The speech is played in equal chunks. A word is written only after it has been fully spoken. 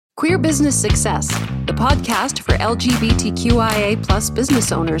Queer Business Success, the podcast for LGBTQIA plus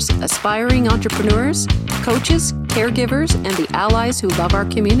business owners, aspiring entrepreneurs, coaches, caregivers, and the allies who love our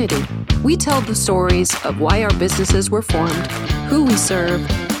community. We tell the stories of why our businesses were formed, who we serve,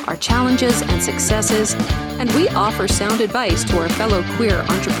 our challenges and successes, and we offer sound advice to our fellow queer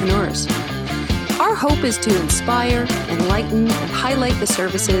entrepreneurs. Our hope is to inspire, enlighten, and highlight the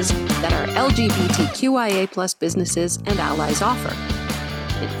services that our LGBTQIA plus businesses and allies offer.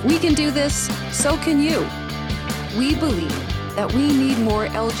 If we can do this, so can you. We believe that we need more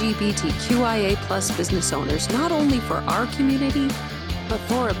LGBTQIA plus business owners, not only for our community, but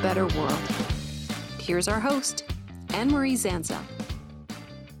for a better world. Here's our host, Anne-Marie Zanza.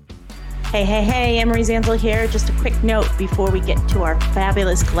 Hey, Anne-Marie Zanzel here. Just a quick note before we get to our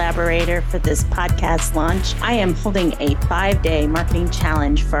fabulous collaborator for this podcast launch. I am holding a 5-day marketing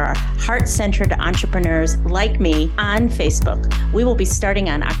challenge for our heart-centered entrepreneurs like me on Facebook. We will be starting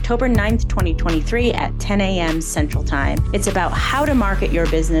on October 9th, 2023 at 10 a.m. Central Time. It's about how to market your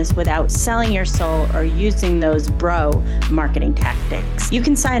business without selling your soul or using those bro marketing tactics. You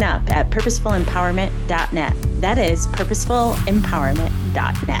can sign up at purposefulempowerment.net. That is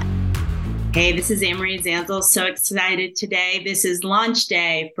purposefulempowerment.net. Hey, this is Anne-Marie Zanzel. So excited today. This is launch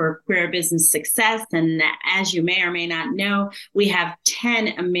day for Queer Business Success. And as you may or may not know, we have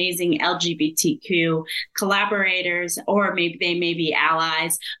 10 amazing LGBTQ collaborators, or maybe they may be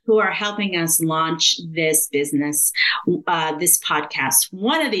allies, who are helping us launch this business, this podcast.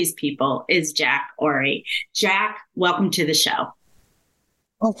 One of these people is Jack Ori. Jack, welcome to the show.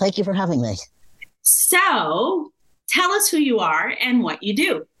 Well, thank you for having me. So tell us who you are and what you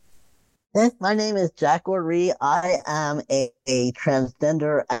do. Yes, my name is Jack Ori. I am a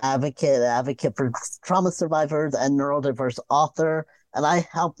transgender advocate for trauma survivors and neurodiverse author. And I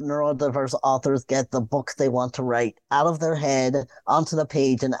help neurodiverse authors get the books they want to write out of their head, onto the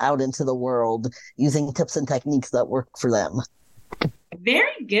page, and out into the world using tips and techniques that work for them.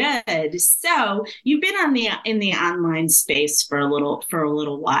 Very good. So you've been in the online space for a little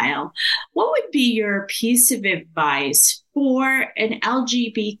while. What would be your piece of advice for an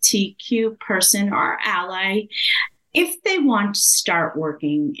LGBTQ person or ally if they want to start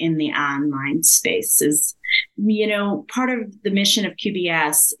working in the online spaces? You know, part of the mission of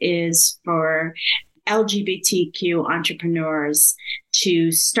QBS is for LGBTQ entrepreneurs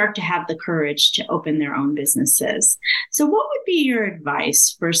to start to have the courage to open their own businesses. So what would be your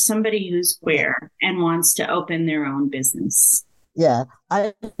advice for somebody who's queer and wants to open their own business? Yeah,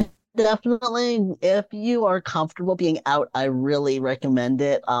 I definitely, if you are comfortable being out, I really recommend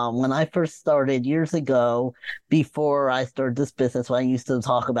it. When I first started years ago, before I started this business, when I used to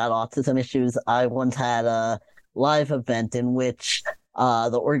talk about autism issues, I once had a live event in which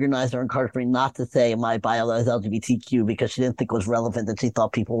the organizer encouraged me not to say my bio is LGBTQ because she didn't think it was relevant and she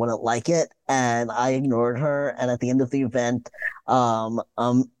thought people wouldn't like it. And I ignored her. And at the end of the event, I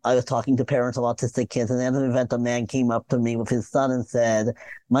was talking to parents of autistic kids. And at the end of the event, a man came up to me with his son and said,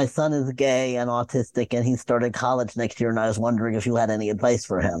 "My son is gay and autistic, and he's starting college next year. And I was wondering if you had any advice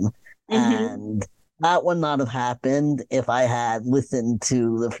for him." Mm-hmm. And that would not have happened if I had listened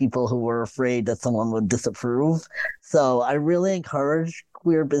to the people who were afraid that someone would disapprove. So I really encourage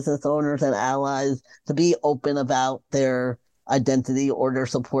queer business owners and allies to be open about their identity or their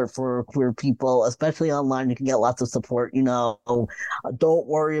support for queer people, especially online. You can get lots of support. You know, don't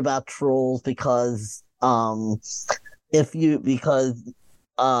worry about trolls because if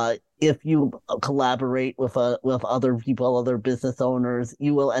you collaborate with other people, other business owners,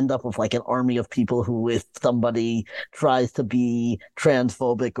 you will end up with like an army of people who, if somebody tries to be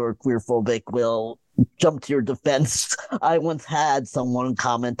transphobic or queerphobic, will jump to your defense. I once had someone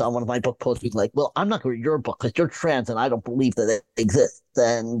comment on one of my book posts like, "Well, I'm not going to read your book because you're trans and I don't believe that it exists."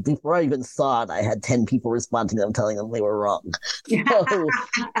 And before I even saw it, I had 10 people responding to them telling them they were wrong. So, you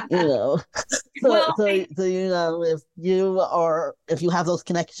know, so you know, if you have those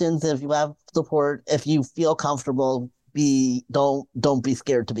connections, if you have support, if you feel comfortable, don't be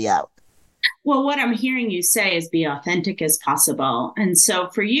scared to be out. Well, what I'm hearing you say is be authentic as possible. And so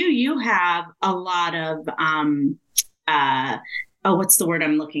for you, you have a lot of, what's the word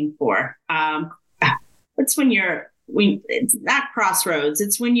I'm looking for? It's it's not crossroads.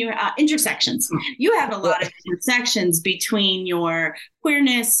 It's when you, intersections. You have a lot of intersections between your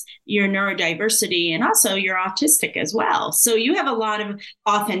queerness, your neurodiversity, and also you're autistic as well. So you have a lot of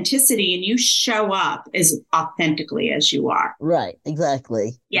authenticity and you show up as authentically as you are. Right.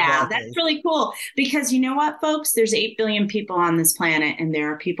 Exactly. Yeah, That's really cool. Because you know what, folks, there's 8 billion people on this planet, and there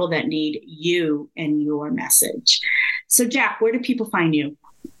are people that need you and your message. So Jack, where do people find you?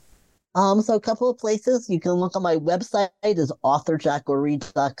 So a couple of places you can look on my website is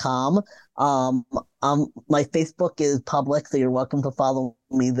authorjackoree.com. My Facebook is public, so you're welcome to follow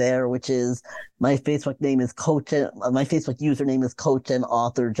me there, which is my Facebook name is my Facebook username is Coach and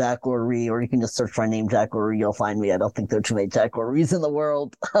Author Jack Oree, or you can just search my name, Jack Oree, you'll find me. I don't think there are too many Jack Orees in the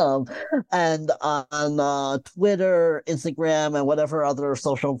world. And on Twitter, Instagram, and whatever other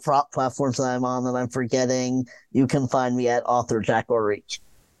social platforms that I'm on that I'm forgetting, you can find me at Author Jack Oree.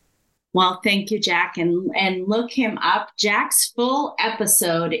 Well, thank you, Jack, and look him up. Jack's full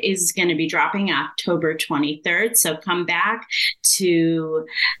episode is going to be dropping October 23rd. So come back to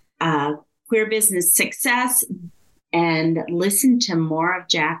Queer Business Success and listen to more of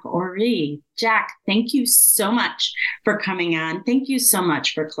Jack Oree. Jack, thank you so much for coming on. Thank you so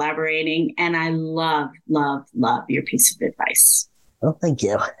much for collaborating. And I love, love, love your piece of advice. Oh, thank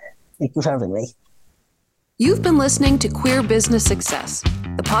you. Thank you for having me. You've been listening to Queer Business Success,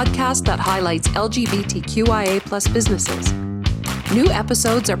 the podcast that highlights LGBTQIA+ businesses. New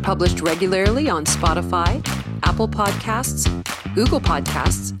episodes are published regularly on Spotify, Apple Podcasts, Google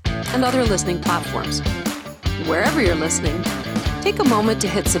Podcasts, and other listening platforms. Wherever you're listening, take a moment to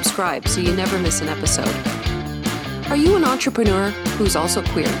hit subscribe so you never miss an episode. Are you an entrepreneur who's also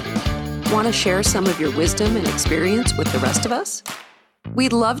queer? Want to share some of your wisdom and experience with the rest of us?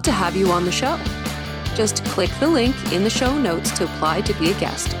 We'd love to have you on the show. Just click the link in the show notes to apply to be a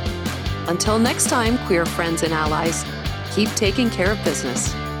guest. Until next time, queer friends and allies, keep taking care of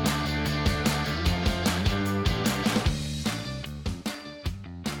business.